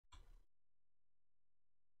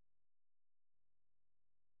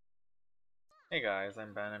Hey guys,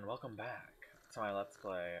 I'm Ben and welcome back to my Let's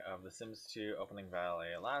Play of The Sims 2 Opening Valley.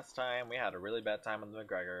 Last time we had a really bad time with the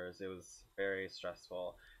McGregors, it was very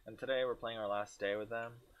stressful, and today we're playing our last day with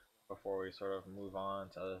them before we sort of move on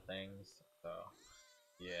to other things. So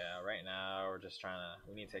yeah, right now we're just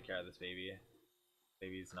we need to take care of this baby.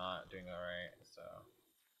 Baby's not doing alright, so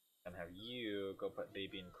I'm gonna have you go put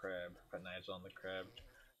baby in crib, put Nigel in the crib,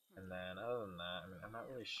 and then other than that, I mean, I'm not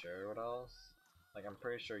really sure what else. Like, I'm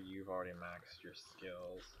pretty sure you've already maxed your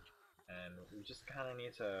skills, and we just kind of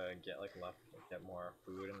need to get more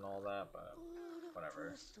food and all that, but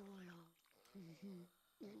whatever.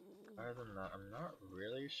 Other than that, I'm not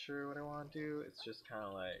really sure what I want to do. It's just kind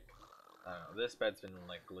of like, I don't know, this bed's been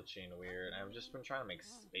like glitchy and weird. I've just been trying to make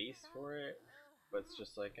space for it, but it's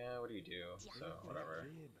just like, what do you do? So,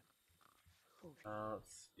 whatever.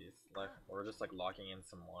 Let's see, it's like, we're just like locking in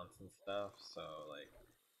some wants and stuff, so like,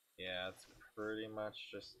 yeah, it's pretty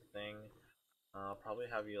much just the thing. I'll probably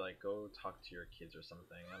have you like go talk to your kids or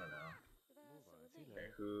something. I don't know.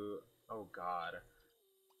 Okay, who? Oh God,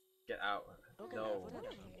 get out! No,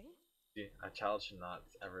 a child should not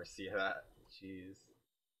ever see that. Jeez,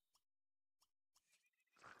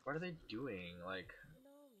 what are they doing? Like,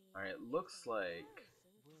 all right, looks like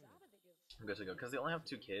I'm good to go because they only have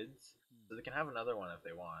two kids, so they can have another one if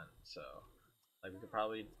they want. So, like, we could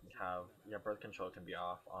probably have birth control can be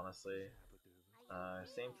off, honestly.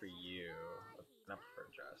 Same for you. Not prefer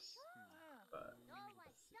dress, but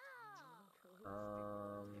let's see.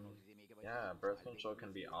 Yeah, birth control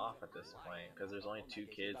can be off at this point because there's only two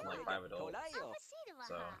kids and like five adults.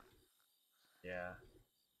 So, yeah,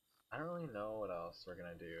 I don't really know what else we're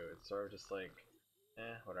gonna do. It's sort of just like,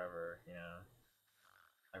 whatever, you know.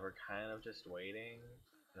 Like we're kind of just waiting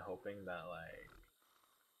and hoping that like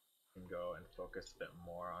we can go and focus a bit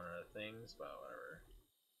more on other things, but whatever.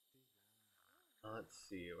 Let's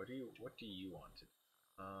see. What do you want to do?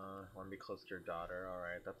 Want to be close to your daughter? All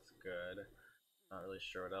right, that's good. Not really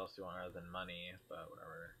sure what else you want other than money, but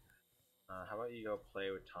whatever. How about you go play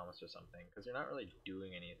with Thomas or something? Because you're not really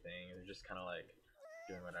doing anything. You're just kind of like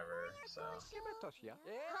doing whatever. So,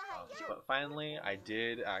 but finally, I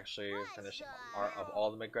did actually finish art of all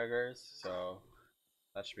the McGregors, so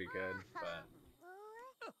that should be good. But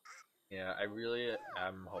yeah, I really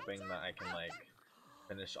am hoping that I can like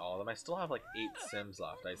finish all of them. I still have like 8 Sims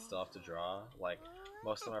left. I still have to draw. Like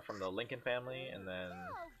most of them are from the Lincoln family, and then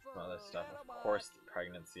some other stuff. Of course,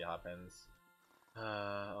 pregnancy happens.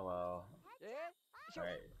 Oh well.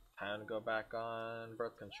 Alright, time to go back on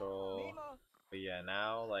birth control. But yeah,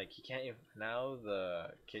 now like he can't even. Now the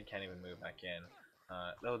kid can't even move back in.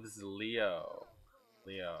 Oh, this is Leo.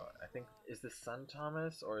 Leo, I think is this son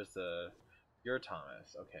Thomas or is the your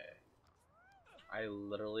Thomas? Okay, I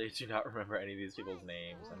literally do not remember any of these people's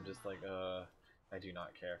names. I'm just like, I do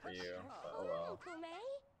not care for you. But oh well.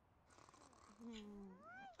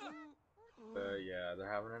 But yeah,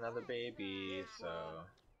 they're having another baby, so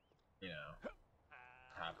you know,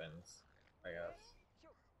 happens, I guess.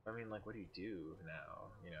 I mean, like, what do you do now?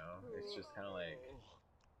 You know, it's just kind of like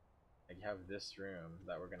you have this room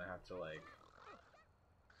that we're gonna have to like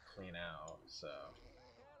clean out. So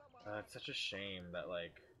it's such a shame that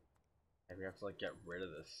like we have to like get rid of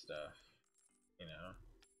this stuff. You know.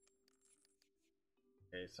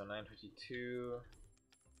 Okay, so 952.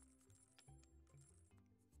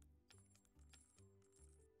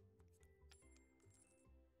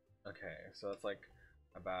 Okay, so that's like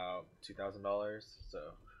about $2,000. So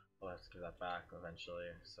we'll have to give that back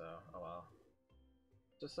eventually. So oh well.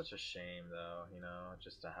 Just such a shame though, you know,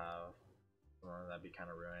 just to have someone that'd be kind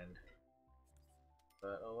of ruined.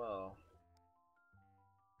 But oh well.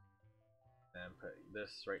 And put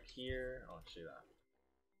this right here. Oh, actually that.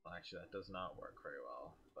 Well, actually that does not work very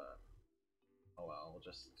well. But oh well, we'll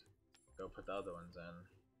just go put the other ones in.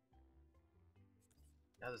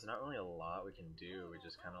 Yeah, there's not really a lot we can do. We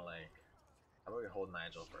just kind of like, how about we hold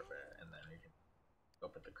Nigel for a bit and then we can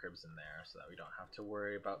go put the cribs in there so that we don't have to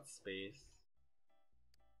worry about space.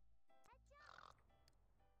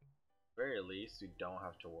 Very least, we don't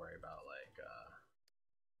have to worry about like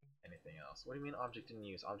anything else. What do you mean object in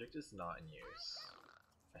use? Object is not in use.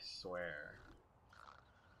 I swear.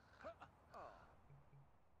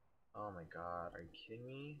 Oh my god, are you kidding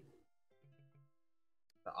me?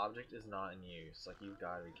 The object is not in use. Like, you've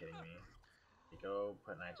gotta be kidding me. You go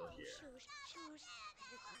put Nigel here.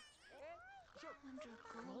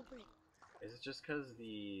 Is it just because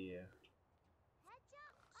the...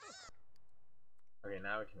 Okay,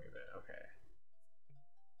 now we can move it. Okay.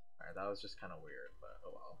 Alright, that was just kind of weird, but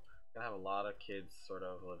oh well. Gonna have a lot of kids sort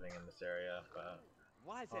of living in this area, but...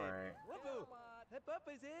 Alright.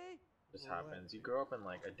 just happens. You grow up in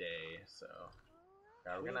like a day, so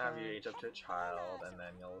yeah, we're gonna have you age up to a child, and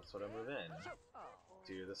then you'll sort of move in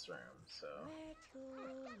to this room. So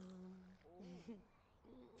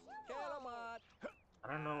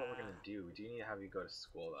I don't know what we're gonna do. We do need to have you go to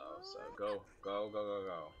school though. So go, go, go, go,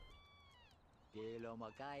 go.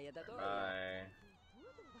 Bye.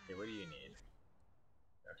 Okay, what do you need?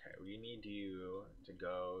 Okay, we need you to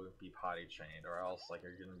go be potty trained, or else like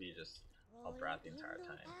you're gonna be just a brat the entire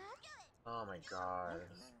time. Oh my god,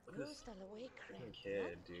 look at this fucking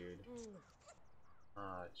kid, dude.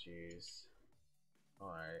 Ah, jeez.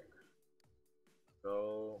 Alright,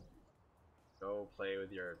 go play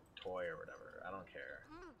with your toy or whatever. I don't care.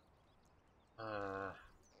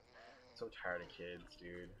 So tired of kids,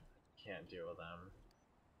 dude. Can't deal with them.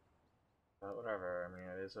 But whatever. I mean,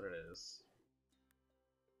 it is what it is.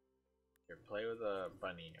 Here, play with a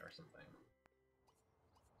bunny or something.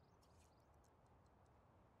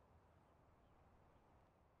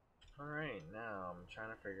 Alright, now I'm trying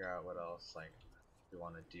to figure out what else like we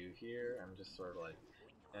want to do here. I'm just sort of like,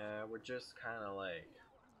 we're just kind of like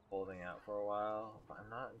holding out for a while, but I'm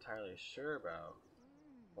not entirely sure about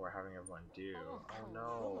what we're having everyone do. Oh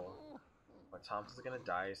no, but Thompson's gonna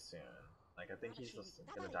die soon. Like I think he's just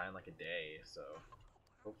gonna die in like a day, so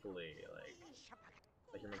hopefully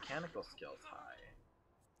like your mechanical skill's high.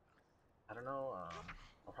 I don't know.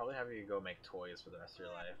 I'll probably have you go make toys for the rest of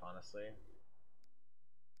your life, honestly.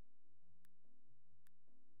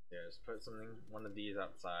 Yeah, just put one of these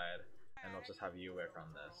outside, and I'll just have you work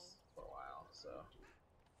on this for a while. So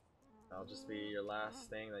that'll just be your last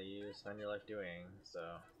thing that you spend your life doing.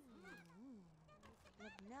 So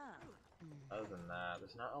other than that,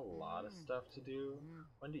 there's not a lot of stuff to do.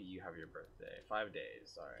 When do you have your birthday? 5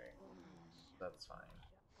 days. All right, that's fine.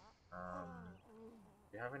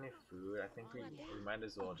 Do you have any food? I think we might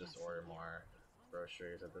as well just order more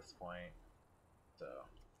groceries at this point. So.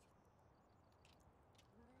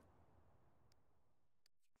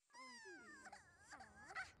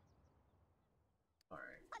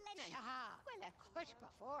 Alright.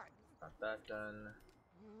 Got that done.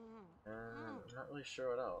 And I'm not really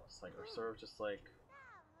sure what else. Like, we're sort of just like,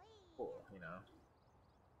 cool, you know?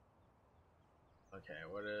 Okay,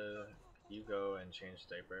 you go and change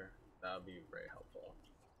diaper? That would be very helpful.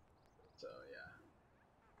 So, yeah.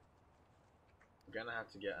 We're gonna have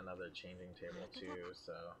to get another changing table too,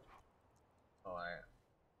 so. Oh,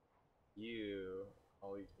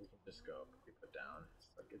 we can just go be put down.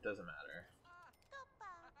 Like, it doesn't matter.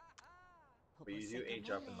 But you do age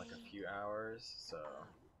up in like a few hours, so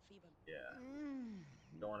yeah.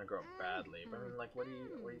 You don't want to grow up badly, but I mean, like, what are you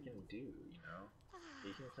gonna do? You know,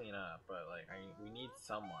 you can clean up, but like, we need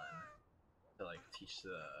someone to like teach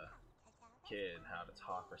the kid how to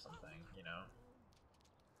talk or something. You know,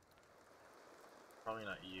 probably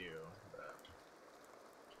not you, but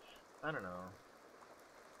I don't know.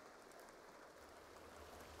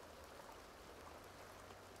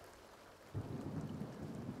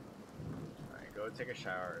 Alright, go take a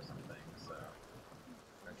shower or something. So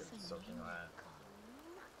I get soaking wet.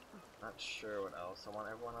 Not sure what else I want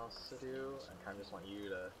everyone else to do. I kind of just want you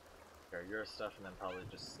to care your stuff and then probably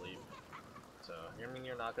just sleep. So, I mean,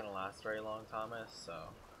 you're not gonna last very long, Thomas,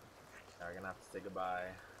 so yeah, we're gonna have to say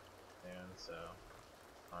goodbye soon, so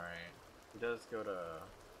alright. He does go to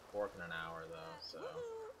work in an hour, though, so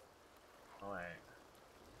alright.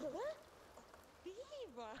 Alright,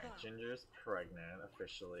 Ginger's pregnant,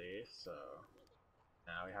 officially, so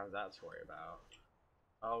now we have that to worry about.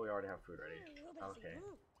 Oh, we already have food ready. Okay.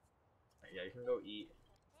 Yeah, you can go eat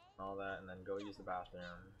and all that, and then go use the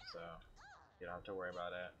bathroom, so you don't have to worry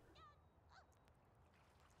about it.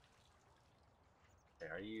 Okay,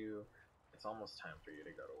 it's almost time for you to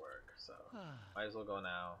go to work, so might as well go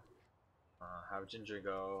now. Have Ginger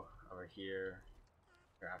go over here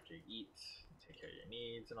after you eat, take care of your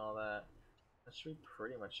needs and all that. That should be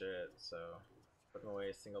pretty much it, so putting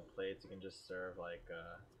away single plates, you can just serve like,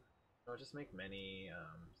 no, just make many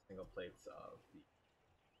single plates of the...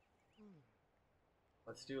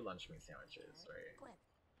 Let's do lunch meat sandwiches, right?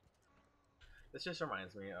 This just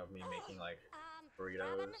reminds me of me making like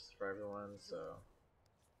burritos for everyone, so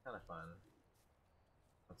kind of fun.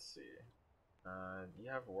 Let's see. You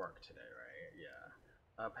have work today, right? Yeah.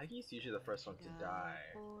 Peggy's usually the first one to die.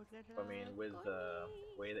 But, I mean, with the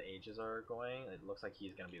way the ages are going, it looks like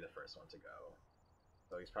he's gonna be the first one to go.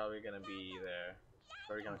 So he's probably gonna be there.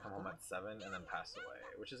 Probably gonna come home at 7 and then pass away,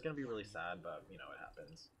 which is gonna be really sad, but you know it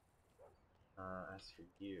happens. As for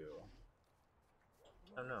you,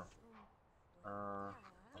 oh no. Oh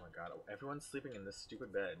my god, everyone's sleeping in this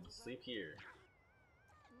stupid bed. Sleep here.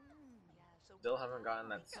 Still haven't gotten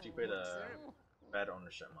that stupid bed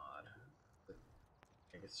ownership mod.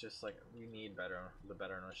 Like, it's just like we need the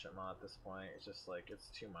better ownership mod at this point. It's just like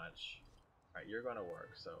it's too much. Alright, you're going to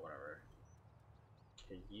work, so whatever.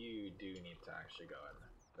 Okay, you do need to actually go and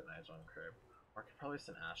put an edge on crib. Or I could probably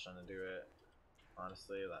send Ashlyn to do it.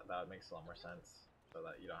 Honestly, that makes a lot more sense. So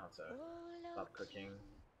that you don't have to stop cooking.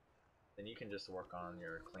 Then you can just work on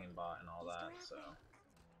your clean bot and all that, so.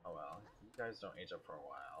 Oh well. You guys don't age up for a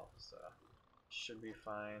while, so. Should be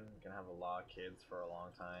fine. You can have a lot of kids for a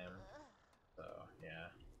long time. So,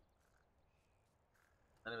 yeah.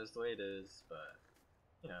 And it was the way it is, but,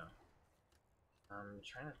 you know. I'm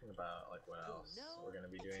trying to think about, like, what else we're gonna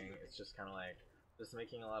be doing. It's just kind of like, just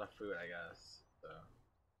making a lot of food, I guess. So.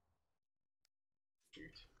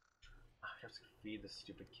 Shoot. I have to feed this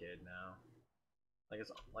stupid kid now. Like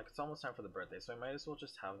it's almost time for the birthday, so I might as well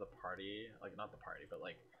just have the party, like not the party, but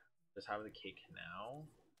like just have the cake now.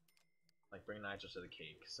 Like bring Nigel to the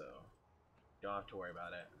cake, so you don't have to worry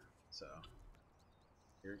about it. So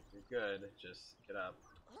you're good. Just get up.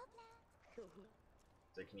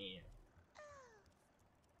 Take me.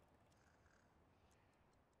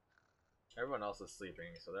 Everyone else is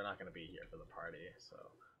sleeping, so they're not gonna be here for the party. So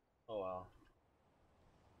oh well.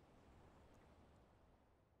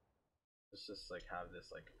 Let's just like have this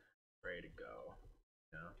like ready to go.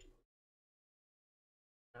 You know.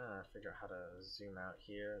 Figure out how to zoom out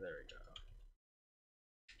here. There we go.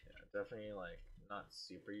 Yeah, definitely like not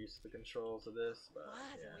super used to the controls of this, but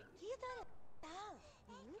yeah.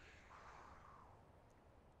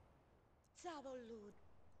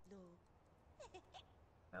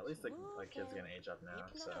 At least the kids are gonna age up now,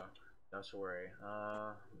 so don't have to worry.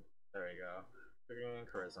 There we go. Figuring in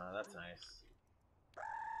charisma, that's nice.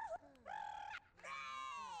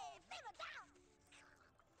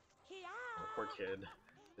 The poor kid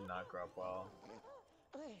did not grow up well.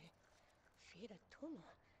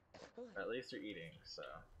 But at least you're eating, so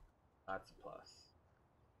that's a plus.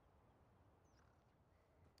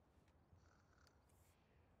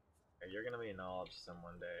 Okay, you're gonna be a knowledge sim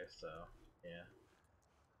one day, so yeah.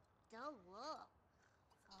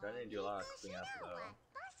 So I need to do a lot of cleaning up though.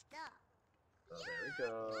 So there we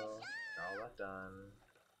go. Got all that done.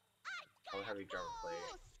 I'll have you grab a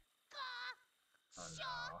plate. Oh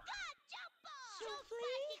no.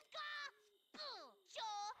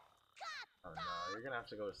 Oh no, you're gonna have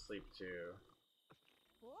to go to sleep too.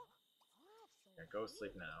 Yeah, go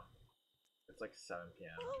sleep now. It's like 7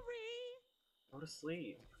 p.m. Go to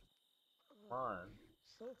sleep. Come on.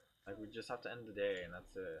 Like, we just have to end the day and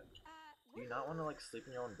that's it. Do you not want to, like, sleep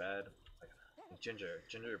in your own bed? Like Ginger.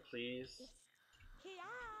 Ginger, please.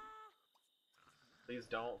 Please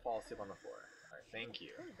don't fall asleep on the floor. Alright, thank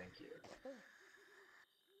you. Thank you.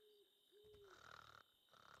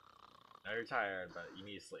 Now you're tired, but you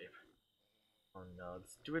need to sleep. Oh no, the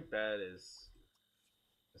stupid bed is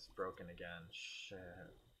broken again. Shit.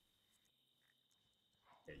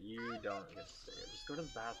 Okay, you don't get to stay here. Just go to the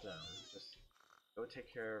bathroom. Just go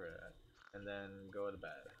take care of it. And then go to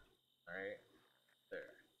bed. Alright?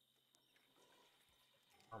 There.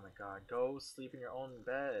 Oh my god, go sleep in your own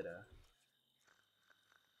bed.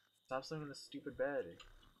 Stop sleeping in the stupid bed.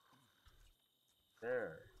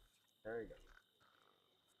 There. There you go.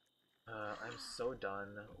 I'm so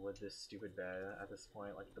done with this stupid bed at this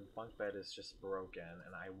point. Like, the bunk bed is just broken,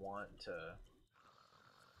 and I want to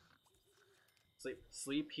sleep.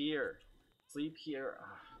 Sleep here. Sleep here.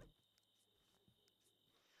 Ugh.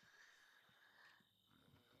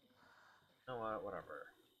 You know what?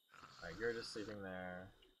 Whatever. Like, you're just sleeping there,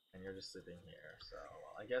 and you're just sleeping here. So,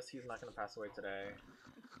 well, I guess he's not gonna pass away today.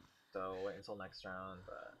 So wait until next round.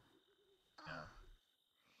 But yeah,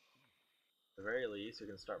 at the very least, we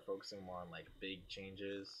can start focusing more on like big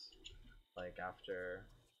changes, like after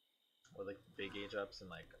with like big age ups and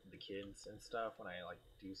like the kids and stuff when I like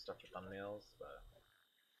do stuff for thumbnails, but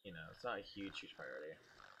you know, it's not a huge priority.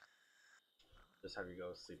 Just have you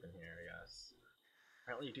go sleep in here, I guess.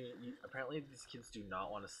 Apparently these kids do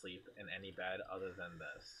not want to sleep in any bed other than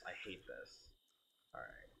this. I hate this.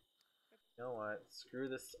 Alright. You know what? Screw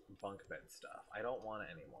this bunk bed stuff. I don't want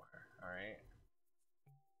it anymore. Alright?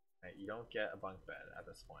 Right, you don't get a bunk bed at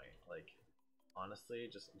this point. Like, honestly,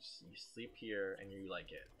 just you sleep here and you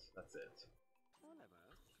like it. That's it.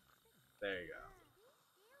 There you go.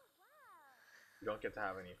 You don't get to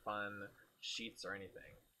have any fun sheets or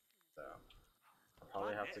anything. So I'll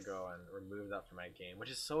probably have to go and remove that from my game, which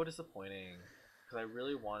is so disappointing because I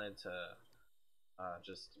really wanted to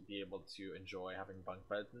just be able to enjoy having bunk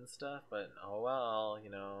beds and stuff. But oh well,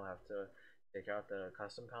 you know, have to take out the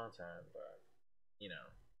custom content. But you know.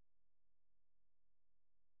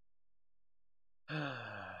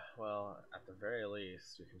 Well, at the very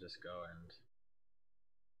least, we can just go and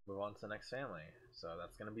move on to the next family. So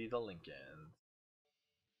that's gonna be the Lincolns.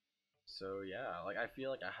 So yeah, like I feel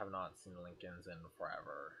like I have not seen the Lincolns in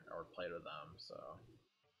forever or played with them, so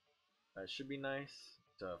it should be nice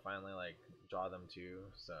to finally like draw them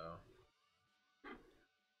too. So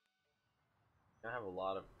gonna have a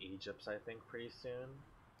lot of Egypts I think pretty soon.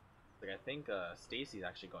 Like I think Stacy's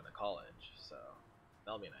actually going to college, so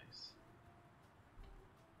that'll be nice.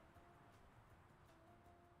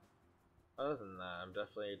 Other than that, I'm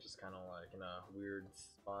definitely just kind of like in a weird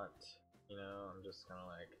spot. You know, I'm just kind of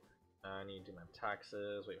like I need to do my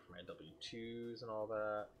taxes, wait for my W-2s and all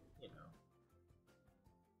that. You know.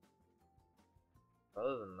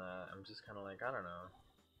 Other than that, I'm just kind of like I don't know.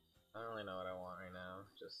 I don't really know what I want right now.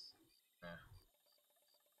 Just eh.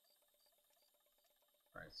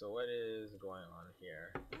 Alright, so what is going on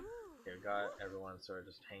here? Okay, we got everyone sort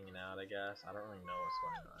of just hanging out, I guess. I don't really know what's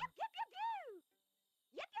going on.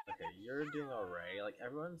 Okay, you're doing alright. Like,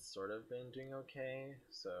 everyone's sort of been doing okay.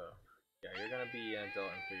 So, yeah, you're gonna be an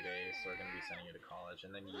adult in 3 days, so we're gonna be sending you to college.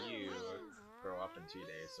 And then you grow up in 2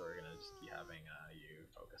 days, so we're gonna just be having you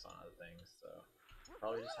focus on other things. So,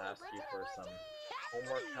 probably just ask you for some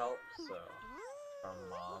homework help, so, from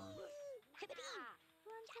mom.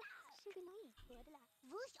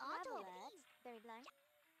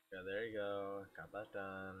 Yeah, there you go. Got that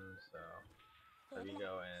done. So, have you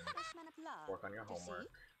go and work on your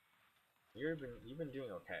homework. You've been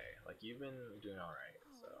doing okay. Like you've been doing all right.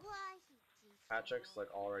 So Patrick's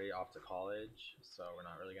like already off to college, so we're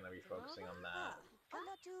not really gonna be focusing on that.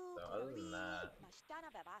 So other than that,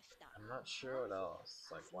 I'm not sure what else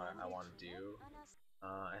like what I want to do.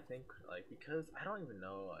 I think like because I don't even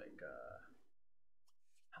know like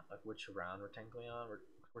which round we're technically on.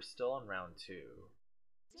 We're still on round 2.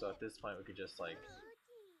 So at this point we could just like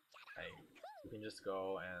we can just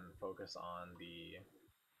go and focus on the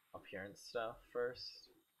appearance stuff first.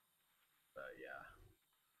 But yeah,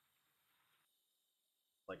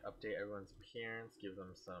 like update everyone's appearance, give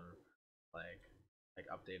them some like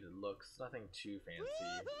updated looks. Nothing too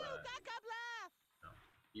fancy, but you, know,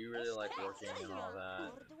 you really like working and all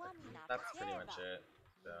that. That's pretty much it.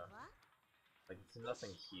 So like it's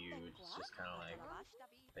nothing huge. It's just kind of like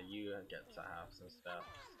that you get to have some stuff.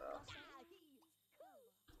 So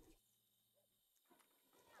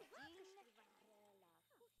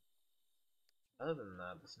other than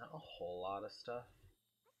that, there's not a whole lot of stuff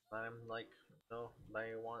that I'm like that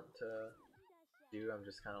I want to do. I'm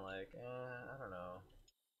just kind of like I don't know.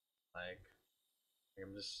 Like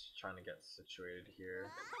I'm just trying to get situated here.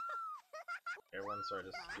 Everyone's sort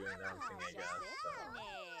of just doing their own thing, I guess. So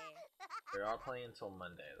we are playing until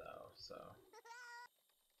Monday, though. So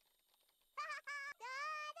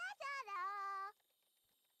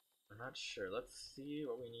I'm not sure. Let's see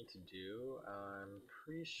what we need to do. I'm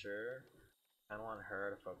pretty sure I want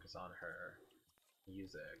her to focus on her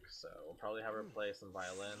music, so we'll probably have her play some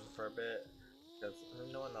violin for a bit because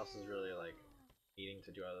no one else is really like needing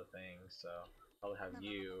to do other things. So probably have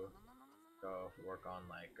you go work on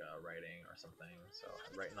like writing or something. So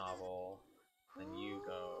write novel, then you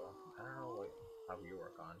go. I don't know what have you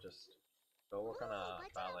work on. Just go work on a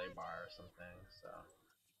ballet bar or something. So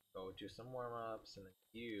go do some warm ups, and then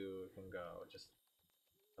you can go just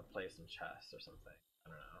play some chess or something. I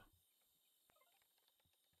don't know.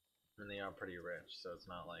 And they are pretty rich, so it's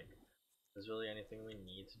not like there's really anything we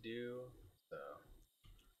need to do. So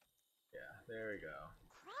yeah, there we go.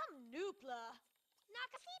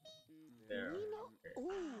 There. Okay.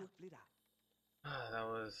 That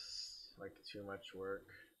was like too much work,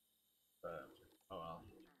 but oh well.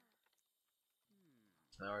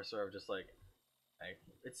 Now we're sort of just like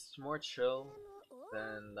it's more chill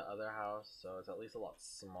than the other house, so it's at least a lot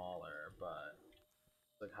smaller. But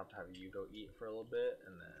like have to have you go eat for a little bit,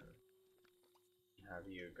 and then have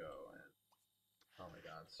you go and oh my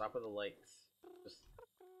god, stop with the lights. Just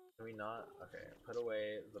can we not? Okay, put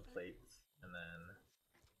away the plates, and then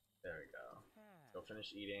there we go. Go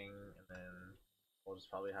finish eating, and then we'll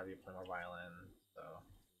just probably have you play more violin. So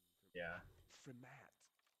yeah,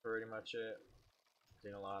 pretty much it.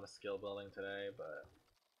 Doing a lot of skill building today, but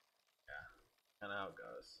yeah, kind of how it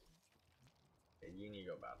goes. Okay, you need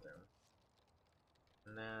to go bathroom.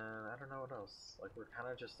 And then I don't know what else. Like we're kind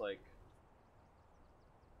of just like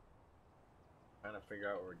trying to figure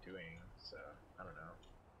out what we're doing. So I don't know.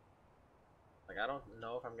 Like I don't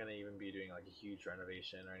know if I'm gonna even be doing like a huge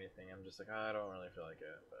renovation or anything. I'm just like oh, I don't really feel like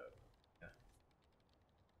it. But yeah.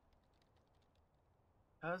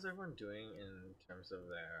 How's everyone doing in terms of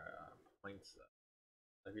their points though?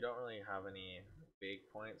 Like we don't really have any big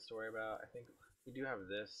points to worry about. I think we do have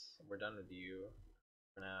this. We're done with you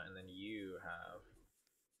for now, and then you have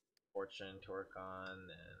fortune to work on,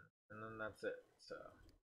 and then that's it. So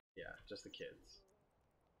yeah, just the kids.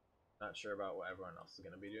 Not sure about what everyone else is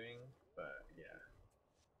gonna be doing, but yeah.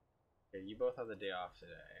 Okay, you both have the day off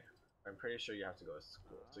today. I'm pretty sure you have to go to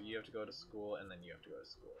school. So you have to go to school, and then you have to go to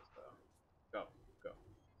school. So go, go.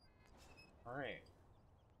 All right.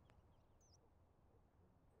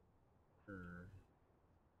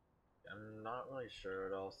 I'm not really sure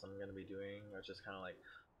what else I'm gonna be doing. I was just kind of like,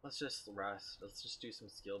 let's just rest. Let's just do some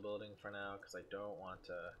skill building for now, because I don't want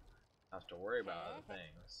to have to worry about other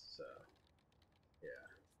things. So yeah,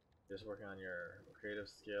 just working on your creative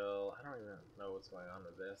skill. I don't even know what's going on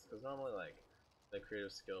with this, because normally like the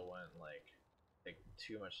creative skill wouldn't like take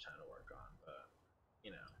too much time to work on, but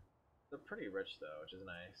you know, they're pretty rich though, which is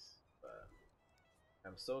nice. But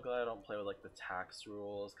I'm so glad I don't play with like the tax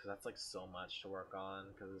rules, because that's like so much to work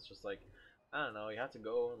on, because it's just like, I don't know, you have to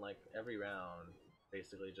go and like every round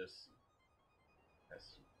basically just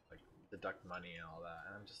like deduct money and all that,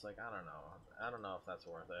 and I'm just like, I don't know if that's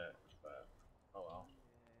worth it, but oh well.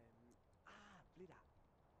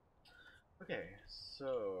 Okay,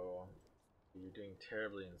 so you're doing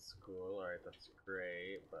terribly in school, alright, that's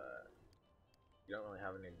great, but you don't really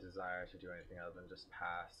have any desire to do anything other than just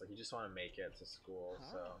pass. Like, you just want to make it to school,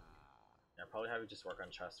 so yeah, probably have you just work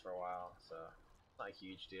on chess for a while, so it's not a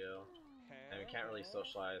huge deal. And we can't really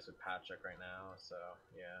socialize with Patrick right now, so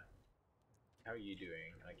yeah. How are you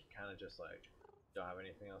doing? Like, you kind of just like don't have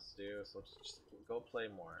anything else to do, so just go play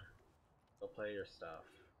more. Go play your stuff.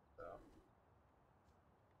 So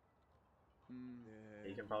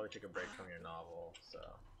you can probably take a break from your novel, so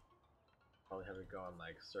probably have to go and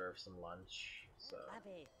like serve some lunch. So I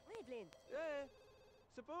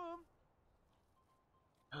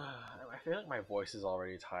feel like my voice is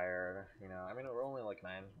already tired. You know, I mean we're only like we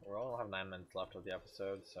only have 9 minutes left of the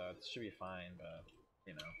episode, so it should be fine. But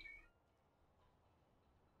you know.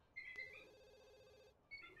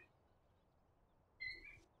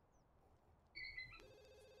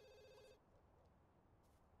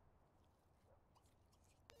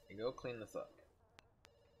 You go clean this up.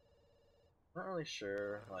 I'm not really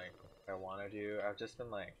sure like what I want to do. I've just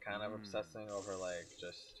been like kind of obsessing over like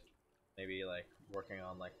just maybe like working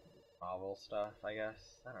on like novel stuff, I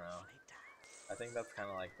guess. I don't know. I think that's kind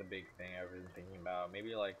of like the big thing I've been thinking about.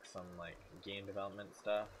 Maybe like some like game development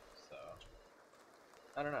stuff. So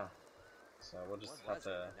I don't know. So we'll just have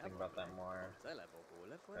to think about that more.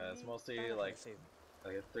 It's mostly like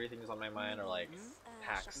three things on my mind are like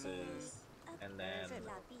taxes, and then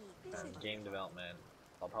game development.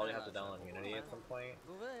 I'll probably have to download Unity at some point,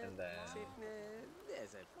 and then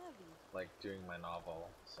like doing my novel.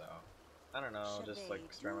 So I don't know, just like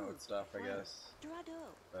experiment with stuff, I guess.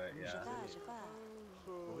 But yeah,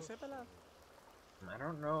 I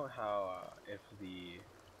don't know how if the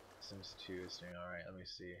Sims 2 is doing alright. Let me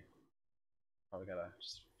see. Probably gotta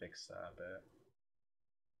just fix that a bit.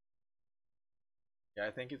 Yeah,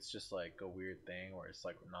 I think it's just like a weird thing where it's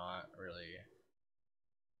like not really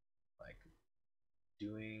like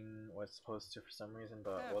doing what's supposed to for some reason,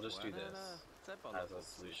 but we'll just do this as a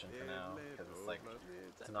solution for now, because it's like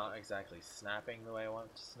it's not exactly snapping the way I want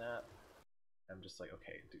it to snap. I'm just like,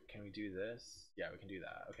 okay, can we do this? Yeah, we can do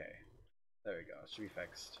that. Okay, there we go. It should be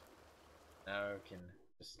fixed. Now we can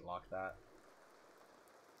just lock that.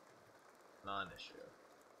 Non-issue.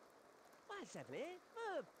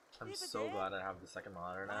 I'm so glad I have the second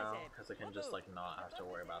monitor now, because I can just like not have to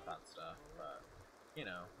worry about that stuff, but you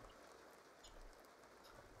know.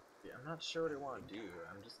 Yeah, I'm not sure what I want to do.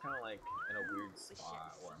 I'm just kind of like in a weird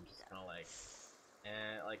spot where I'm just kind of like,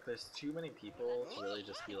 like there's too many people to really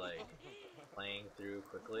just be like playing through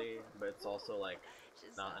quickly, but it's also like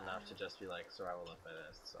not enough to just be like survival of the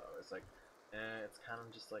fittest. So it's like, it's kind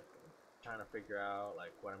of just like trying to figure out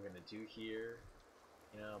like what I'm gonna do here,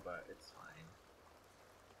 you know, but it's fine.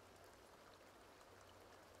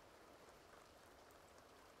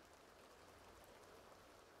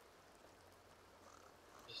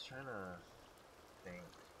 Just trying to think,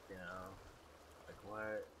 you know, like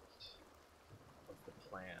what's the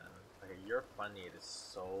plan? Okay, your fun need is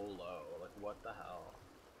so low. Like what the hell?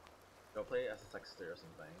 Go play SSX3 or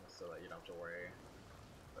something so that you don't have to worry.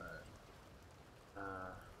 But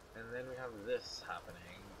and then we have this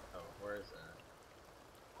happening. Oh, where is it?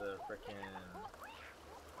 The frickin'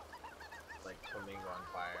 like flamingo on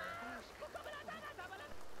fire.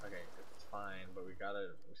 Okay, it's fine, but we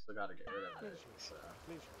still gotta get rid of it. So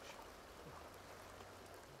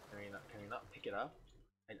can you not pick it up?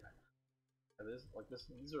 These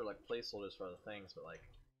are like placeholders for other things, but like,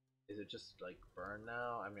 is it just like burned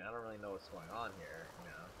now? I mean, I don't really know what's going on here, you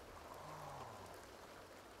know.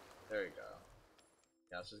 There you go.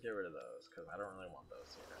 Yeah, let's just get rid of those, because I don't really want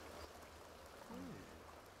those here.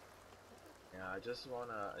 Yeah, I just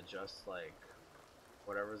wanna adjust like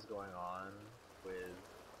whatever's going on with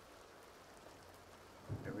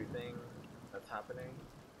everything that's happening.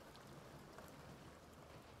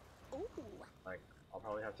 Ooh. Like, I'll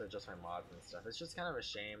probably have to adjust my mods and stuff. It's just kind of a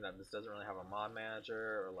shame that this doesn't really have a mod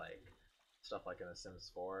manager or like stuff like in The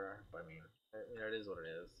Sims 4. But I mean, it is what it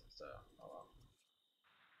is. So, oh well.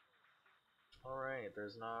 Alright,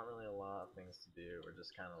 there's not really a lot of things to do. We're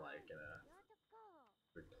just kind of like in a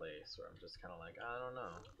weird place where I'm just kind of like, I don't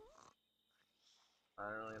know.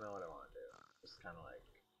 I don't really know what I want to do. Just kind of like,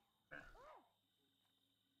 eh.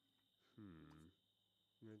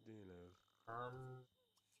 Medina.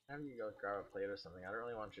 Have you go grab a plate or something? I don't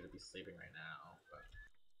really want you to be sleeping right now, but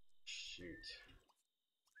shoot.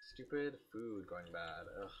 Stupid food going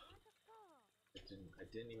bad. Ugh. I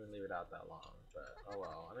didn't even leave it out that long, but oh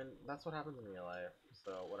well. I mean, that's what happens in real life,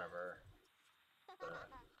 so whatever.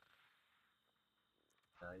 But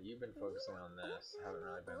you've been focusing on this. I haven't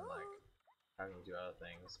really been like having you do other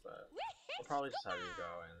things, but I'll probably just have you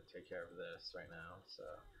go and take care of this right now, so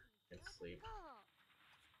you can sleep.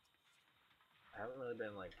 I haven't really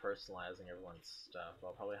been like personalizing everyone's stuff.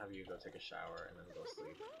 I'll probably have you go take a shower and then go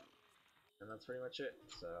sleep. And that's pretty much it.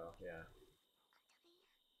 So yeah.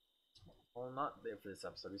 Well, not there for this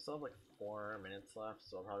episode. We still have like 4 minutes left,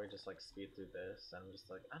 so I'll probably just like speed through this. And I'm just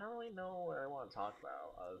like, I don't really know what I want to talk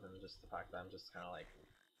about other than just the fact that I'm just kind of like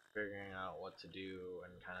figuring out what to do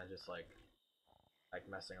and kind of just like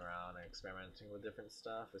messing around and experimenting with different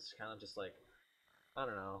stuff. It's kind of just like, I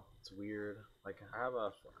don't know. It's weird. Like I have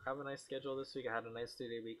a nice schedule this week. I had a nice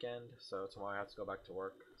 3-day weekend, so tomorrow I have to go back to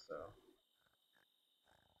work. So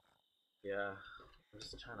yeah, I'm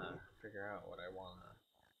just trying to figure out what I wanna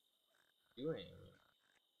doing.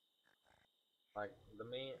 Like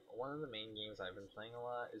one of the main games I've been playing a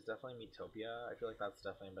lot is definitely Metopia. I feel like that's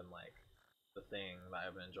definitely been like the thing that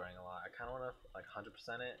I've been enjoying a lot. I kind of want to like 100%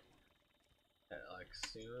 it like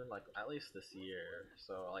soon, like at least this year.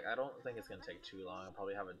 So like I don't think it's gonna take too long. I'll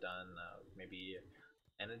probably have it done maybe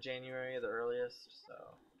end of January the earliest.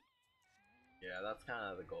 So yeah, that's kind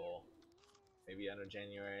of the goal. Maybe end of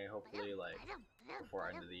January, hopefully like before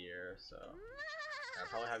end of the year. So yeah, I'll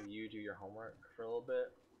probably have you do your homework for a little bit.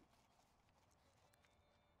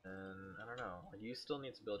 And I don't know, like you still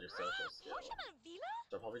need to build your social skills.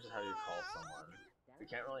 So I'll probably just have you call someone. We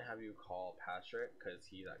can't really have you call Patrick because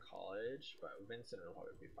he's at college, but Vincent will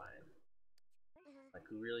probably be fine. Like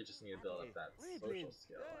we really just need to build up that social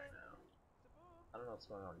skill right now. I don't know what's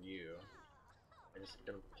going on with you. Are you just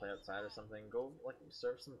gonna play outside or something? Go like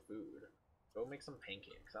serve some food. Go make some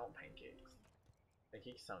pancakes. I want pancakes.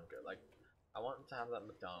 Pancakes sound good. Like I want to have that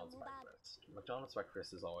McDonald's breakfast. McDonald's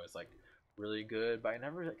breakfast is always like really good, but I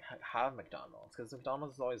never like, have McDonald's because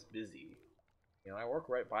McDonald's is always busy. You know, I work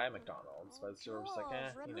right by McDonald's, but it's just like,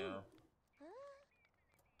 you know,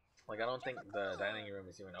 like I don't think the dining room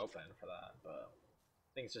is even open for that. But I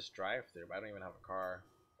think it's just drive-through. But I don't even have a car.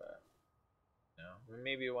 But you know,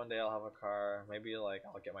 maybe one day I'll have a car. Maybe like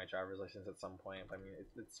I'll get my driver's license at some point. But I mean,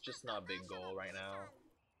 it's just not a big goal right now.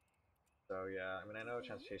 So yeah, I mean, I know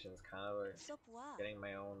transportation is kind of a, getting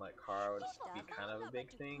my own like car would be kind of a big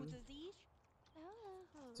thing.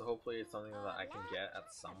 So hopefully it's something that I can get at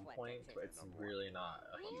some point, but it's really not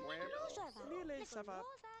a huge deal. So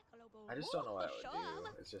I just don't know what I would do.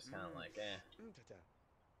 It's just kind of like, eh,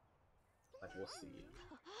 like we'll see.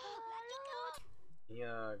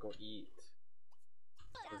 Yeah, go eat.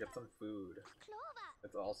 Go get some food.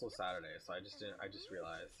 It's also Saturday, so I just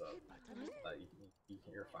realized so that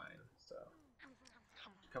you're fine. So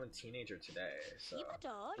become a teenager today. So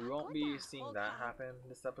we won't be seeing that happen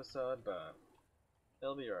this episode, but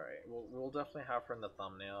it'll be alright. We'll definitely have her in the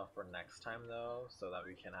thumbnail for next time though, so that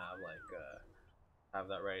we can have like have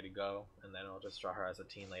that ready to go, and then we'll just draw her as a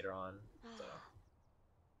teen later on. So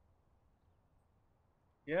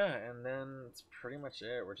yeah, and then it's pretty much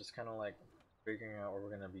it. We're just kind of like figuring out what we're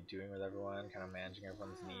gonna be doing with everyone, kind of managing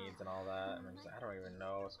everyone's needs and all that. And I'm just I don't even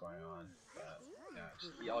know what's going on, but yeah,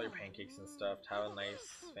 just eat all your pancakes and stuff. Have a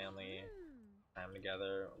nice family time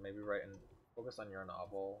together. Maybe write and focus on your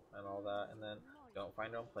novel and all that, and then don't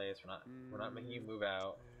find your own place. We're not making you move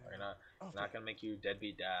out. We're not gonna make you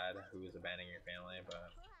deadbeat dad who is abandoning your family,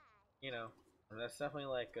 but you know, and that's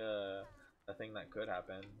definitely like a thing that could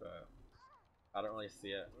happen, but I don't really see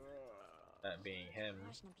it that being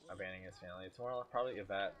him abandoning his family. It's more like probably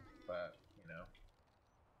Yvette, but you know.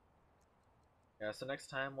 Yeah, so next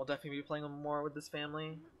time we'll definitely be playing more with this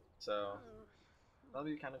family, so that'll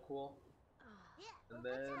be kind of cool. And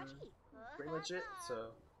then pretty much it.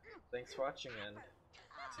 So thanks for watching and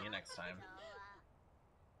see you next time.